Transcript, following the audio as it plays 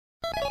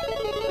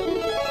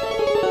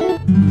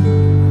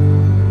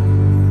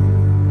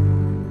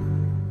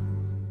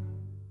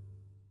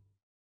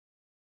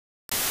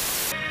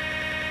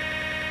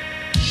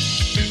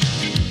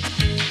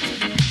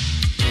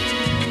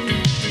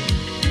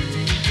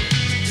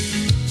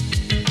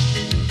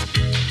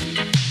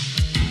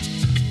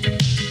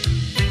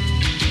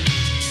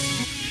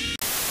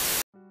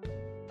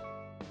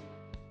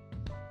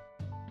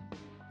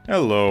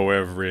Hello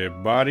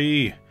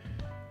everybody.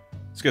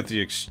 Let's get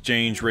the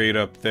exchange rate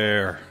up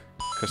there,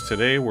 because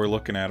today we're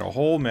looking at a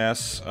whole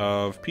mess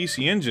of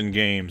PC Engine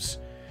games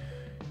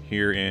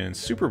here in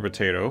Super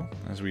Potato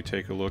as we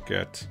take a look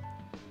at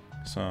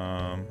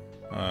some,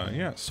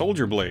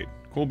 Soldier Blade.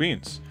 Cool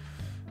beans.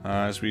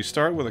 As we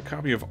start with a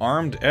copy of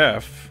Armed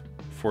F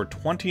for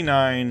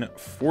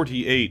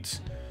 $29.48.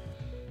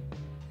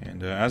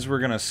 And as we're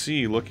going to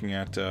see looking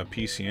at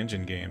PC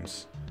Engine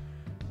games,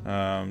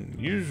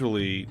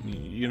 usually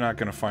you're not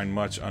going to find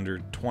much under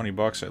 20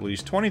 bucks at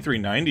least.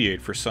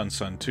 $23.98 for Sun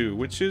 2,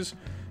 which is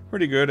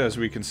pretty good, as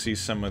we can see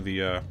some of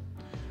the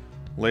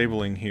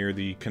labeling here,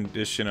 the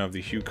condition of the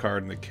hue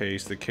card in the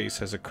case. The case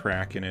has a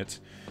crack in it.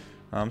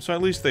 So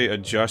at least they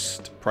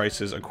adjust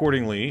prices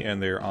accordingly,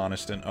 and they're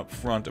honest and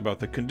upfront about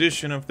the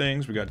condition of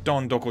things. We got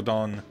Don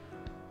Dokodon,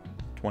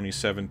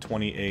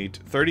 $27.28,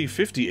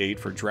 $30.58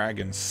 for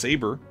Dragon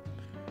Saber,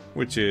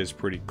 which is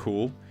pretty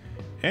cool.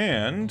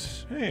 And,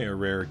 hey, a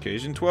rare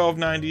occasion,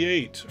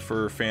 $12.98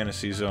 for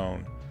Fantasy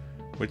Zone,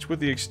 which with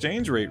the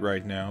exchange rate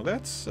right now,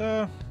 that's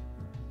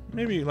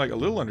maybe like a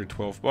little under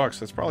 12 bucks.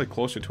 That's probably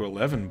closer to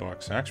 11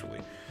 bucks,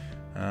 actually.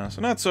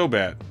 So not so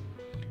bad.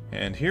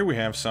 And here we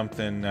have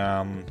something,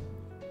 well,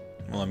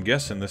 I'm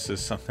guessing this is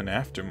something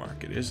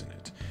aftermarket, isn't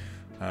it?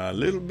 A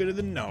little bit of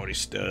the naughty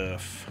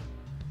stuff.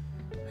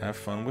 Have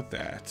fun with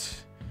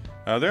that.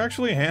 There are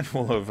actually a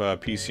handful of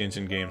PC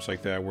Engine games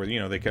like that where, you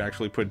know, they can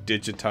actually put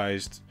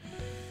digitized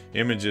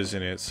images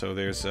in it, so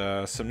there's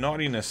some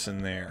naughtiness in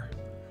there.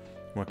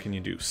 What can you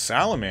do?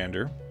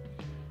 Salamander,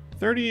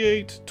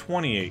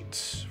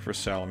 $38.28 for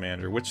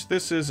Salamander, which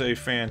this is a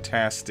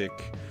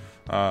fantastic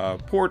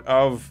port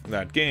of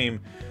that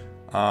game.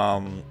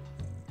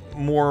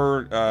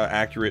 More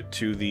accurate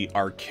to the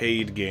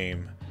arcade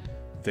game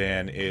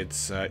than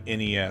its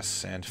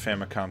NES and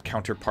Famicom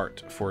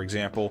counterpart. For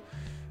example,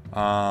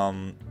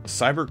 Cybercross,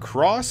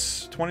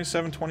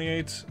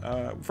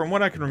 $27.28. From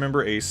what I can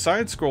remember, a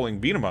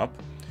side-scrolling beat-em-up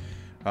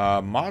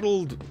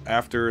modeled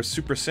after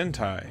Super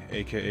Sentai,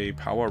 aka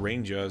Power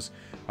Rangers.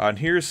 And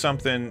here's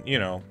something, you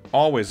know,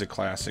 always a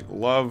classic.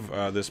 Love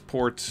this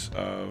port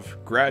of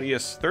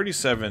Gradius,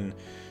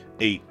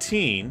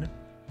 $37.18.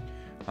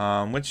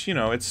 Which, you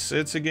know, it's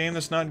a game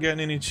that's not getting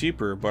any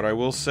cheaper, but I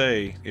will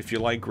say, if you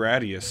like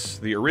Gradius,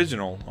 the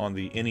original on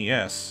the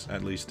NES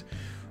at least,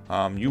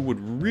 you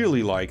would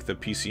really like the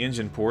PC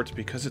Engine port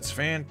because it's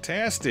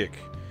fantastic.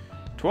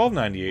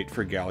 $12.98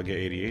 for Galaga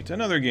 88,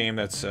 another game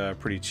that's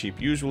pretty cheap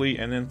usually,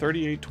 and then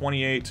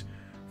 $38.28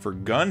 for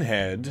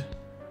Gunhead,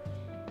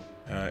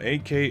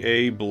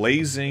 aka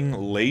Blazing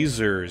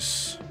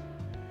Lasers,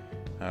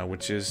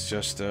 which is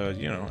just,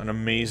 you know, an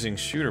amazing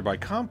shooter by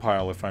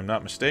Compile, if I'm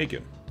not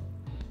mistaken.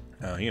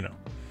 You know,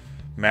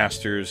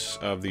 masters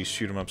of these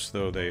shoot-em-ups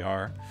though they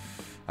are.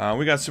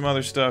 We got some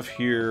other stuff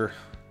here.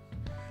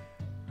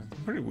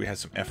 We had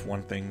some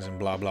F1 things and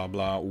blah blah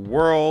blah.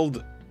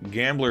 World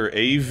Gambler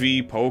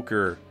AV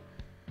Poker.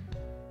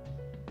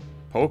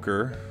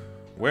 Poker?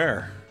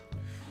 Where?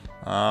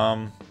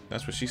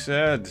 That's what she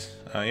said.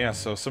 Yeah,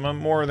 so some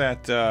more of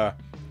that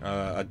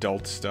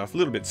adult stuff. A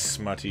little bit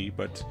smutty,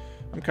 but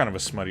I'm kind of a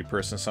smutty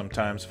person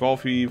sometimes.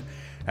 Volfiv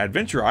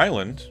Adventure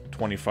Island,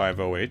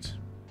 $25.08.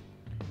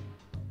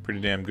 Pretty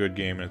damn good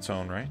game in its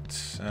own right.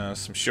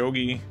 Some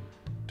Shogi.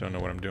 Don't know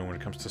what I'm doing when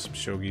it comes to some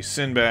Shogi.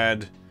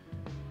 Sinbad.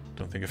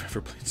 Don't think I've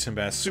ever played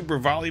Sinbad. Super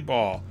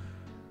Volleyball.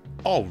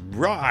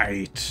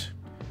 Alright.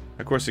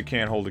 Of course, it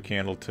can't hold a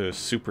candle to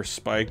Super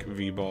Spike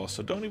V-Ball,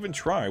 so don't even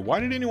try. Why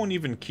did anyone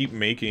even keep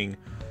making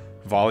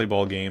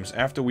volleyball games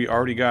after we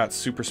already got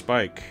Super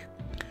Spike?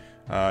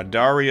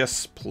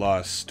 Darius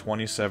Plus,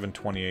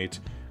 $27.28.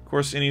 Of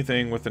course,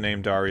 anything with the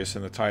name Darius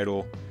in the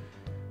title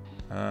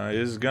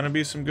is gonna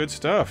be some good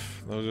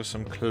stuff. Those are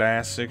some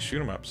classic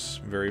shoot-em-ups.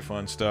 Very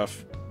fun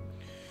stuff.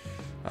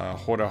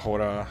 Hora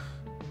Hora.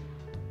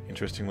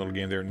 Interesting little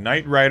game there.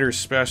 Knight Rider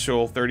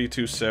Special,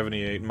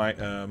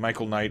 $32.78.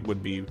 Michael Knight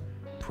would be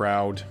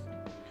proud,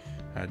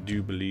 I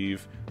do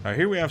believe.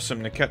 Here we have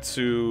some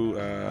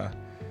Neketsu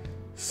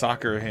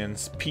Soccer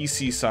Hens,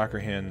 PC Soccer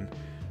Hen,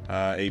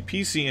 a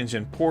PC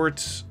Engine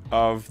port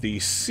of the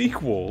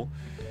sequel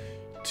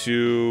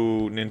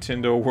to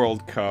Nintendo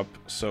World Cup.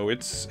 So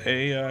it's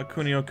a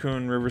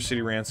Kunio-kun River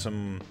City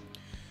Ransom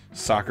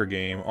soccer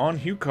game on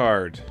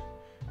HuCard.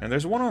 And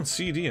there's one on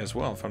CD as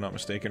well, if I'm not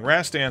mistaken.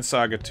 Rastan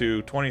Saga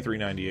 2,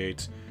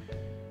 $23.98.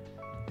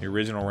 The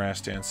original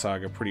Rastan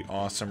Saga, pretty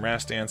awesome.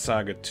 Rastan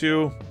Saga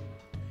 2,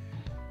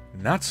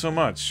 not so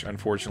much,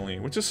 unfortunately,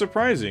 which is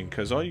surprising,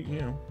 because all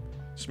you know,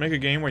 just make a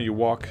game where you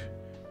walk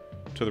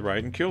to the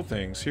right and kill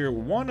things. Here,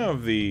 one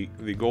of the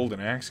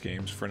Golden Axe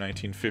games for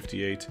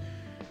 1958.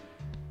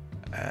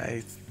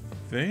 I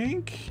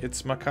think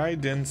it's Makai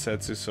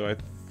Densetsu, so I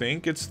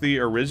think it's the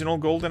original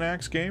Golden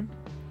Axe game,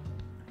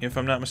 if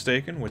I'm not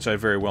mistaken, which I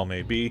very well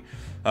may be.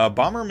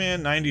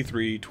 Bomberman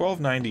 93,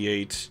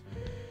 $12.98.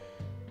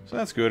 So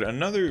that's good.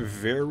 Another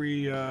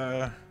very,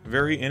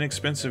 very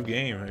inexpensive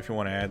game if you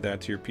want to add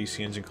that to your PC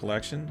Engine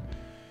collection.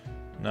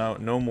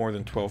 No more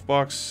than 12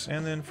 bucks.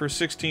 And then for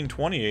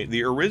 $16.28,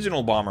 the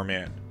original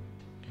Bomberman.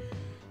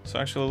 It's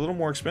actually a little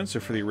more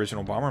expensive for the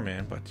original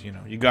Bomberman, but, you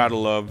know, you gotta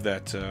love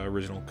that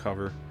original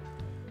cover.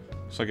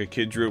 Looks like a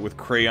kid drew it with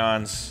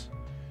crayons.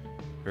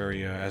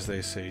 Very, as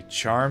they say,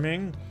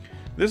 charming.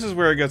 This is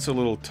where it gets a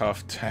little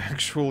tough to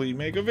actually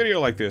make a video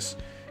like this,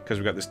 because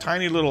we've got this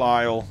tiny little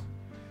aisle,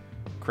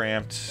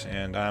 cramped,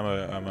 and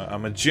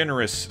I'm a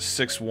generous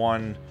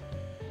 6'1",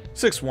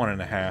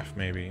 6'1.5"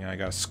 maybe. I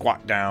gotta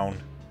squat down,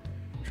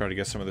 try to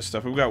get some of this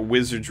stuff. We've got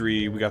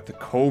Wizardry, we got the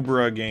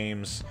Cobra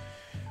games,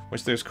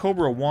 which there's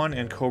Cobra 1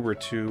 and Cobra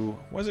 2.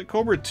 Was it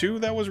Cobra 2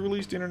 that was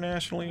released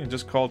internationally and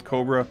just called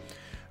Cobra?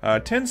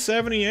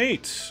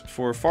 1078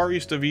 for Far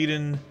East of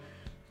Eden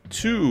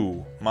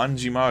 2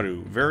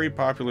 Manjimaru. Very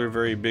popular,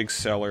 very big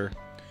seller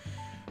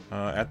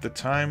at the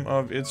time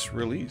of its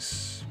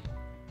release.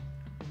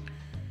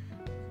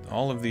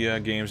 All of the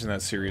games in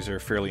that series are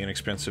fairly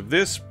inexpensive.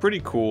 This,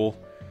 pretty cool.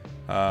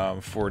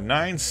 For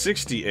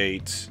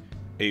 $9.68,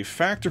 a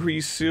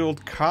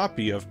factory-sealed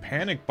copy of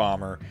Panic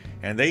Bomber,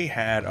 and they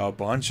had a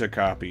bunch of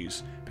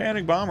copies.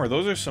 Panic Bomber,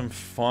 those are some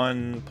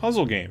fun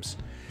puzzle games.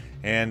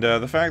 And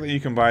the fact that you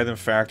can buy them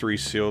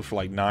factory-sealed for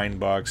like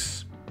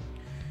 $9,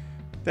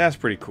 that's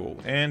pretty cool.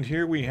 And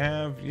here we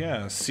have,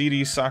 yeah,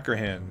 CD Soccer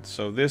Hand.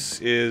 So this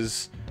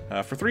is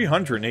for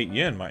 308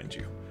 yen, mind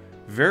you.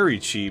 Very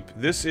cheap.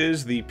 This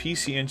is the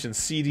PC Engine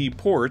CD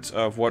port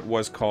of what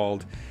was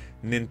called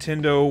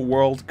Nintendo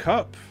World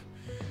Cup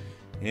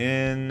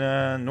in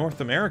North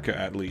America,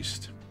 at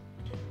least.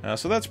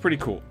 So that's pretty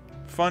cool.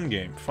 Fun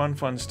game.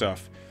 Fun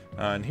stuff.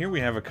 And here we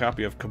have a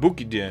copy of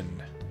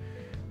Kabukiden,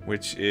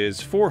 which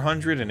is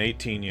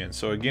 418 yen.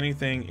 So again,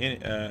 anything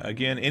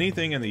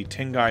in the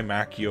Tengai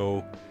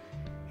Makyo,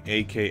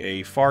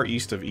 aka Far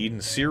East of Eden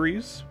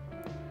series,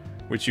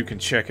 which you can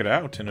check it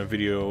out in a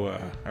video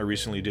I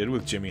recently did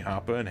with Jimmy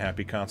Hoppa and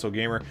Happy Console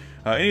Gamer.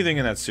 Anything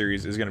in that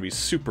series is going to be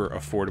super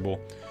affordable.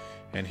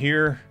 And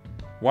here,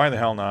 why the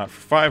hell not,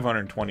 for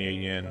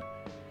 528 yen,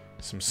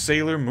 some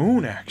Sailor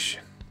Moon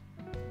action.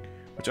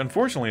 Which,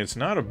 unfortunately, it's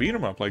not a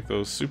beat-em-up like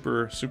those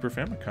Super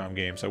Famicom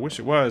games. I wish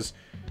it was.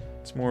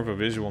 It's more of a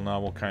visual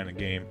novel kind of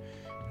game.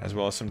 As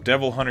well as some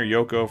Devil Hunter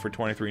Yoko for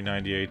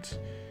 $23.98.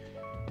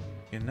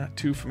 And not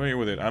too familiar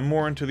with it. I'm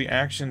more into the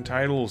action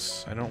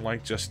titles. I don't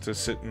like just to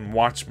sit and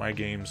watch my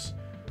games.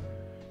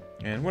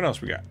 And what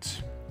else we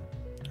got?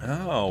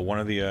 Oh, one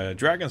of the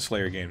Dragon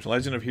Slayer games,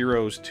 Legend of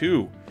Heroes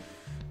 2.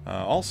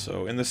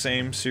 Also in the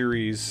same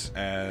series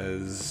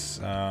as,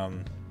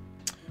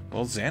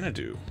 well,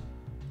 Xanadu,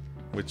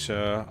 which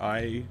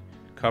I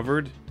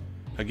covered,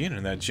 again,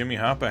 in that Jimmy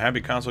Hoppa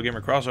Happy Console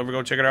Gamer crossover.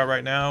 Go check it out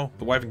right now.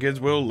 The wife and kids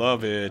will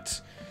love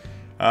it.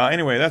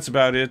 Anyway, that's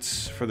about it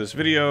for this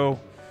video.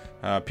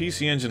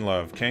 PC Engine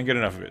love. Can't get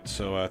enough of it.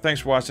 So thanks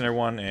for watching,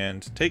 everyone,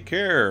 and take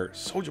care.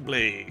 Soldier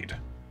Blade.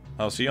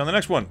 I'll see you on the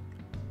next one.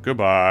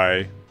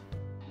 Goodbye.